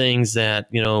are the things that,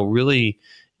 really,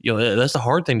 that's the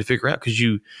hard thing to figure out, because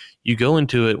you go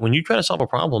into it, when you try to solve a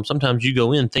problem, sometimes you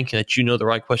go in thinking that you know the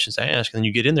right questions to ask, and then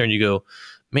you get in there and you go,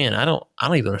 man, I don't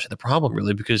even understand the problem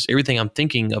really, because everything I'm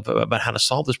thinking of about how to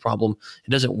solve this problem, it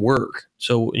doesn't work.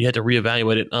 So you have to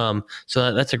reevaluate it.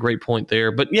 So that's a great point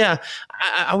there. But yeah,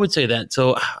 I would say that.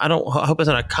 So I hope it's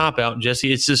not a cop out,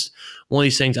 Jesse. It's just one of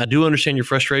these things. I do understand your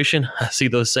frustration. I see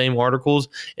those same articles,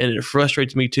 and it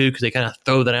frustrates me too, because they kind of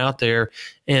throw that out there.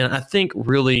 And I think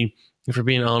really, if we're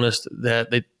being honest, that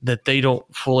they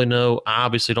don't fully know. I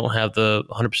obviously don't have the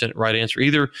 100% right answer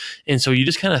either. And so you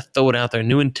just kind of throw it out there,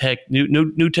 new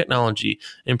technology,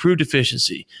 improved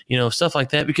efficiency, stuff like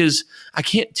that, because I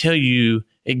can't tell you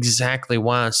exactly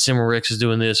why Cimarex is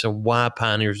doing this and why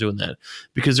Pioneer is doing that,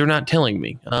 because they're not telling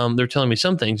me. They're telling me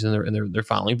some things in their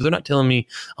filing, but they're not telling me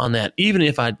on that. Even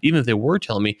if they were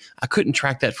telling me, I couldn't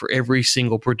track that for every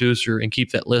single producer and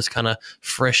keep that list kind of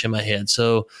fresh in my head.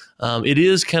 So it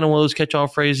is kind of one of those catch-all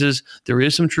phrases. There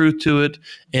is some truth to it,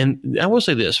 and I will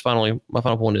say this. Finally, my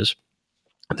final point is,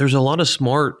 there's a lot of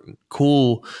smart,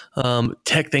 cool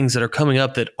tech things that are coming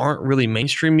up that aren't really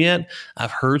mainstream yet.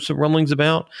 I've heard some rumblings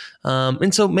about.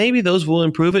 And so maybe those will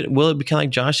improve it. Will it be kind of like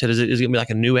Josh said? Is it going to be like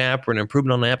a new app or an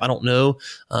improvement on the app? I don't know.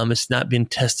 It's not been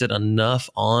tested enough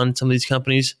on some of these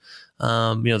companies.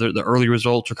 The early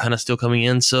results are kind of still coming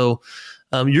in. So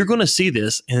you're going to see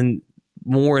this and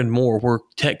more where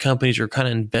tech companies are kind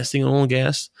of investing in oil and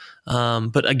gas.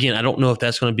 But again, I don't know if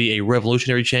that's going to be a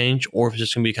revolutionary change or if it's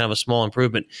just going to be kind of a small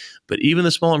improvement. But even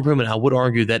the small improvement, I would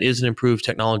argue that is an improved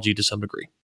technology to some degree.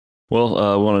 Well,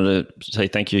 I wanted to say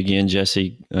thank you again,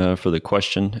 Jesse, for the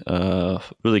question.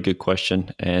 Really good question.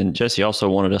 And Jesse also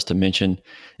wanted us to mention,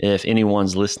 if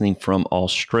anyone's listening from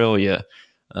Australia,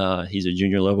 he's a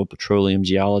junior level petroleum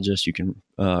geologist. You can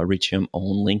reach him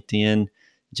on LinkedIn,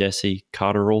 Jesse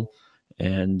Cotterill.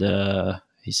 And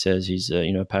he says he's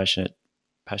a passionate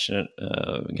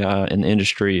guy in the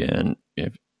industry, and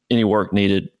if any work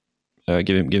needed,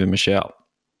 give him a shout.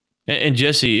 And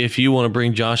Jesse, if you want to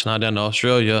bring Josh and I down to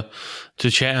Australia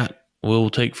to chat,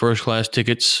 we'll take first class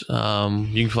tickets. You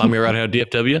can fly me right out of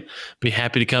DFW. Be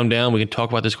happy to come down. We can talk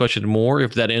about this question more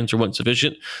if that answer wasn't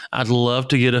sufficient. I'd love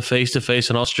to get a face-to-face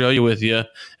in Australia with you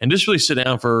and just really sit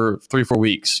down for 3-4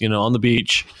 weeks, on the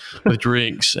beach with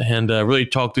drinks and really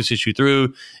talk this issue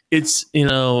through. It's,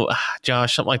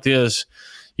 Josh, something like this,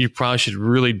 you probably should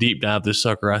really deep dive this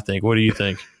sucker, I think. What do you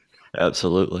think?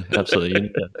 Absolutely. You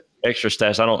need extra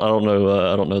stats. I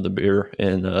don't know the beer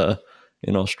in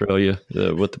Australia,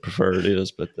 what the preferred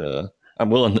is, but I'm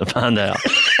willing to find out.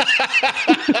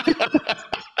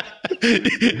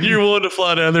 You're willing to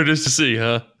fly down there just to see,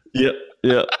 huh?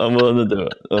 Yeah, I'm willing to do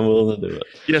it.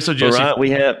 Yeah, so Jesse, right, we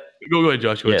have... Go ahead,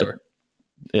 Josh. Go ahead, sorry.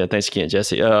 Yeah, thanks again,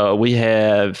 Jesse. We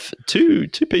have two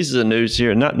pieces of news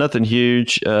here. Nothing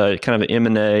huge, kind of an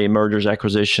M&A, mergers,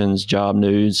 acquisitions, job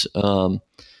news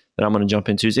that I'm going to jump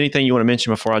into. Is anything you want to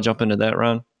mention before I jump into that,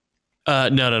 Ryan?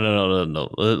 No.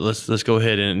 Let's go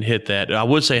ahead and hit that. I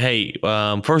would say, hey,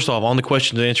 first off, on the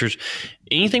questions and answers,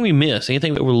 anything we missed,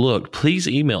 anything we overlooked, please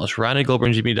email us,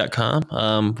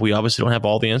 ryan@globalengineering.com. We obviously don't have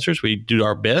all the answers. We do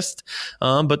our best,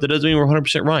 but that doesn't mean we're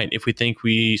 100% right. If we think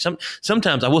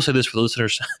sometimes I will say this for the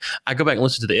listeners, I go back and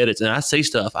listen to the edits and I say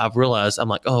stuff I've realized I'm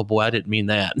like, oh boy, I didn't mean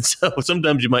that. And so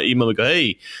sometimes you might email me and go,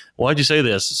 hey, why'd you say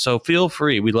this? So feel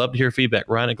free. We'd love to hear feedback,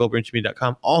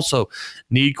 ryan@globalengineering.com. Also,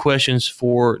 need questions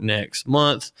for next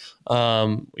month.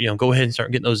 Go ahead and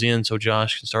start getting those in so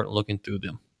Josh can start looking through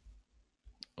them.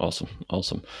 Awesome.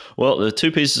 Well, the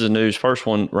two pieces of news. First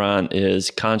one, Ryan, is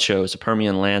Concho. It's a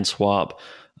Permian land swap,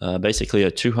 basically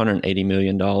a $280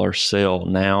 million sale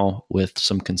now with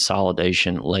some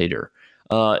consolidation later.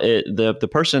 The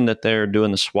person that they're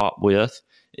doing the swap with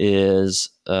is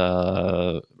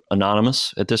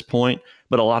anonymous at this point,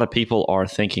 but a lot of people are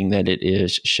thinking that it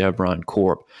is Chevron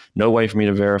Corp. No way for me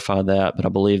to verify that, but I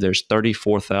believe there's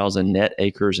 34,000 net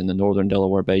acres in the northern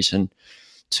Delaware Basin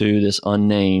to this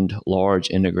unnamed large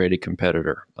integrated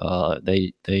competitor.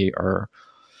 They are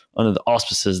under the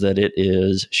auspices that it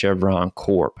is Chevron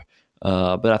Corp.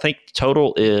 But I think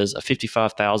total is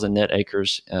 55,000 net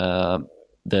acres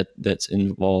that's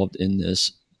involved in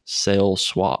this sale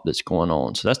swap that's going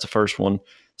on. So that's the first one.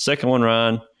 Second one,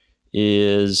 Ryan,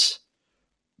 is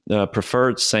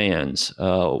Preferred Sands.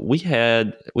 We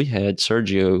had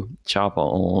Sergio Chapa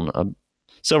on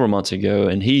several months ago,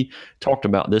 and he talked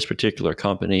about this particular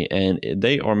company, and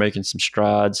they are making some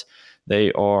strides.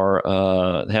 They are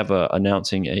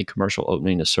announcing a commercial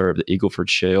opening to serve the Eagle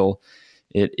Ford Shale.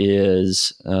 It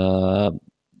is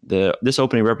this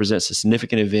opening represents a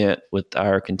significant event with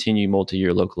our continued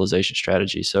multi-year localization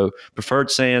strategy. So Preferred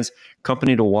Sands,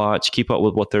 company to watch, keep up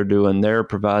with what they're doing. They're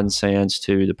providing sands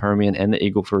to the Permian and the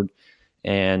Eagle Ford,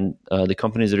 and the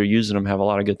companies that are using them have a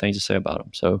lot of good things to say about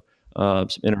them. So some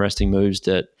interesting moves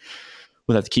that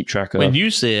we'll have to keep track of. When you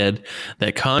said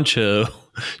that Concho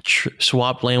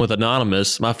swapped land with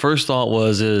Anonymous, my first thought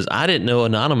is I didn't know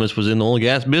Anonymous was in the oil and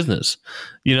gas business.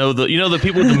 The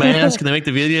people with the mask and they make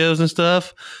the videos and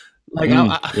stuff. Like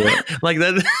like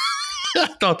that. I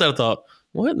thought.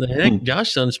 What the heck?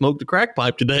 Josh son smoked the crack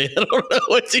pipe today. I don't know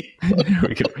what's he.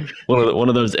 one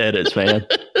of those edits, man.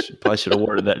 Probably should have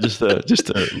worded that just a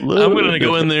little. I'm going to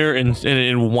go in there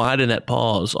and widen that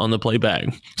pause on the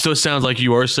playback, so it sounds like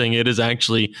you are saying it is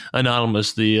actually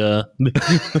anonymous. The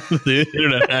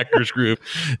Internet Hackers Group.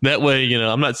 That way,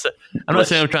 I'm not saying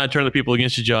I'm trying to turn the people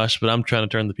against you, Josh, but I'm trying to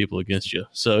turn the people against you.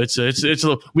 So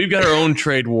we've got our own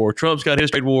trade war. Trump's got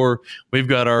his trade war. We've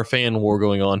got our fan war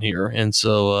going on here, and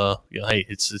so hey,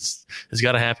 it's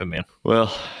got to happen, man.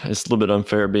 Well, it's a little bit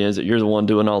unfair being that you're the one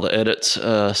doing all the edits,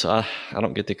 so I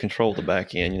don't get to control the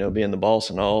back end. Being the boss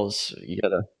and all, is you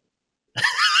gotta.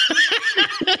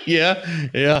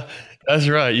 Yeah, that's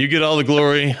right. You get all the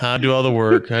glory. I do all the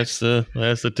work. That's the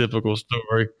typical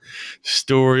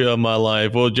story of my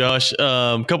life. Well, Josh,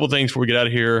 a couple of things before we get out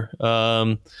of here.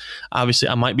 Obviously,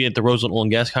 I might be at the Roseland Oil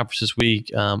and Gas Conference this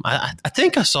week. I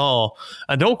think I saw.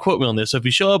 Don't quote me on this. So if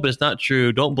you show up and it's not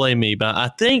true, don't blame me. But I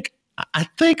think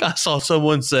I saw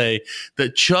someone say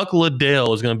that Chuck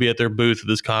Liddell is going to be at their booth at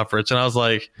this conference. And I was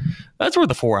like, that's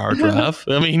worth a 4-hour drive.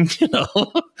 I mean,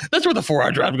 that's worth a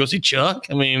 4-hour drive to go see Chuck.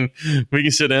 I mean, we can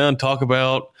sit down and talk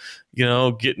about,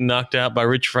 getting knocked out by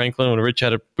Rich Franklin. When Rich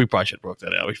we probably should have broke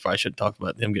that out. We probably should talk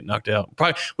about him getting knocked out.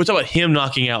 Probably we'll talk about him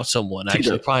knocking out someone.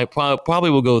 Actually, probably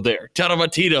we'll go there. Talk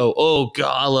about Tito. Oh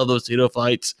God, I love those Tito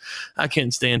fights. I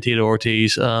can't stand Tito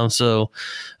Ortiz. Yeah,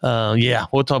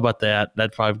 we'll talk about that.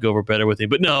 That'd probably go over better with him.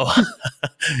 But no, I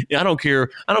don't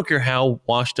care. I don't care how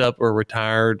washed up or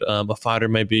retired a fighter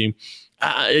may be.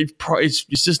 It's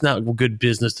just not good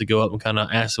business to go up and kind of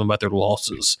ask them about their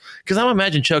losses, because I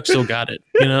imagine Chuck still got it.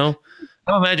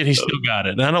 I imagine he still got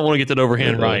it, and I don't want to get that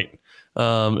overhand right.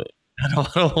 I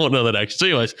don't want to know that actually. So,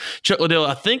 anyways, Chuck Liddell,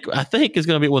 I think is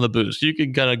going to be one of the booths. You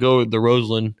can kind of go with the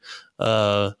Roseland.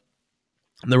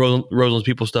 The Roseland's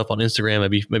people stuff on Instagram,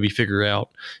 maybe figure out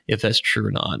if that's true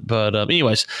or not. But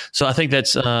anyways, so I think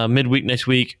that's midweek next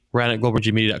week, right at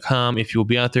globalenergymedia.com. If you'll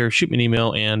be out there, shoot me an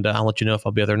email, and I'll let you know if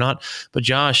I'll be out there or not. But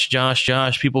Josh,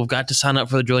 people have got to sign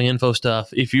up for the drilling info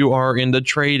stuff. If you are into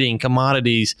trading,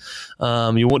 commodities,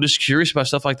 you want just curious about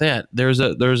stuff like that, there's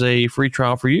a free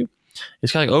trial for you.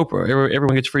 It's kind of like Oprah.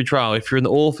 Everyone gets a free trial. If you're in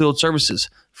the oil field services,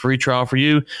 free trial for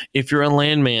you. If you're a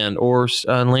landman or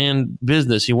a land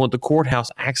business, you want the courthouse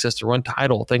access to run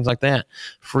title, things like that,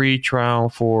 free trial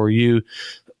for you.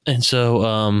 And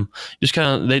so just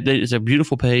kind of, it's a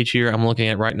beautiful page here I'm looking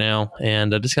at right now,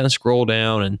 and just kind of scroll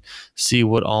down and see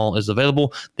what all is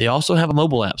available. They also have a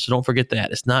mobile app, so don't forget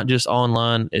that. It's not just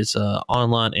online, it's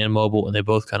online and mobile, and they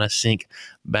both kind of sync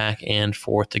back and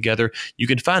forth together. You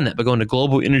can find that by going to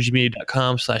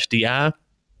globalenergymedia.com/DI.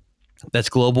 That's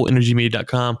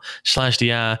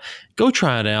globalenergymedia.com/DI. Go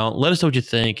try it out. Let us know what you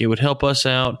think. It would help us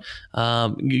out,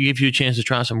 give you a chance to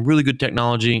try some really good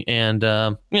technology, and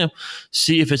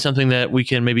see if it's something that we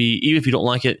can maybe, even if you don't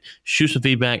like it, shoot some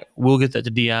feedback. We'll get that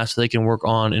to DI so they can work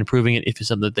on improving it if it's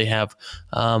something that they have.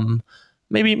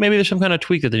 Maybe there's some kind of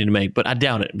tweak that they need to make, but I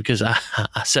doubt it, because I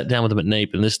sat down with them at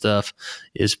NAPE, and this stuff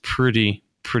is pretty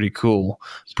cool.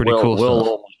 Cool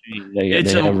stuff.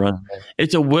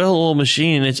 It's a well-oiled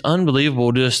machine. It's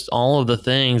unbelievable, just all of the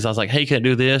things. I was like, hey, can I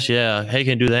do this? Yeah. Hey,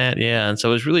 can I do that? Yeah. And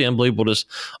so it's really unbelievable, just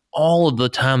all of the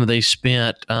time that they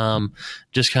spent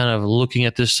just kind of looking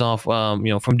at this stuff,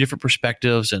 from different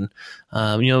perspectives. And,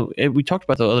 we talked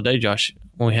about the other day, Josh,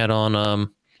 when we had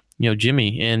on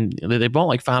Jimmy, and they bought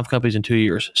like 5 companies in 2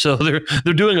 years. So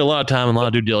they're doing a lot of time and a lot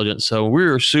of due diligence. So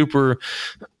we're super,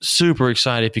 super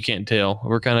excited, if you can't tell.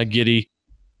 We're kind of giddy.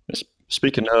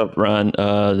 Speaking of, Ryan,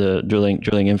 the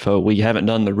drilling info, we haven't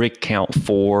done the rig count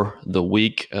for the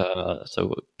week.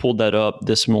 So pulled that up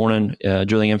this morning.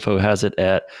 Drilling info has it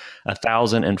at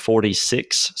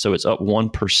 1,046. So it's up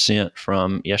 1%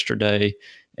 from yesterday.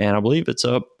 And I believe it's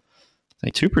up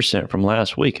 2% from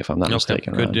last week, if I'm not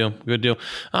mistaken. Good deal.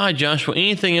 All right, Josh. Well,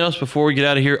 anything else before we get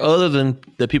out of here, other than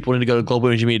that people need to go to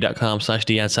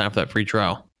globalenergymedia.com/DI and sign up for that free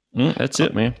trial? That's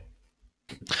it, man.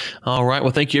 All right.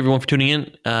 Well, thank you everyone for tuning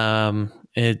in.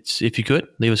 If you could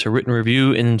leave us a written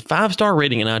review and 5-star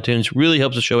rating in iTunes, really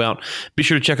helps the show out. Be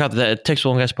sure to check out the Texas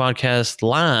Oil and Gas Podcast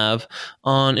live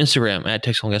on Instagram at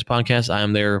Texas Oil and Gas Podcast. I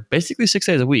am there basically 6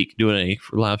 days a week doing a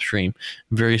live stream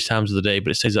various times of the day,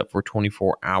 but it stays up for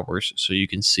 24 hours, so you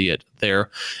can see it there.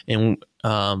 And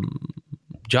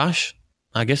Josh,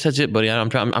 I guess that's it, buddy. I'm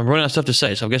running out of stuff to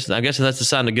say, so I guess that's the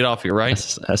sign to get off here, right?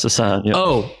 That's the sign. Yep.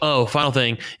 Oh, final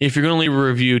thing. If you're going to leave a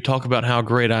review, talk about how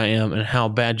great I am and how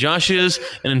bad Josh is.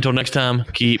 And until next time,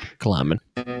 keep climbing.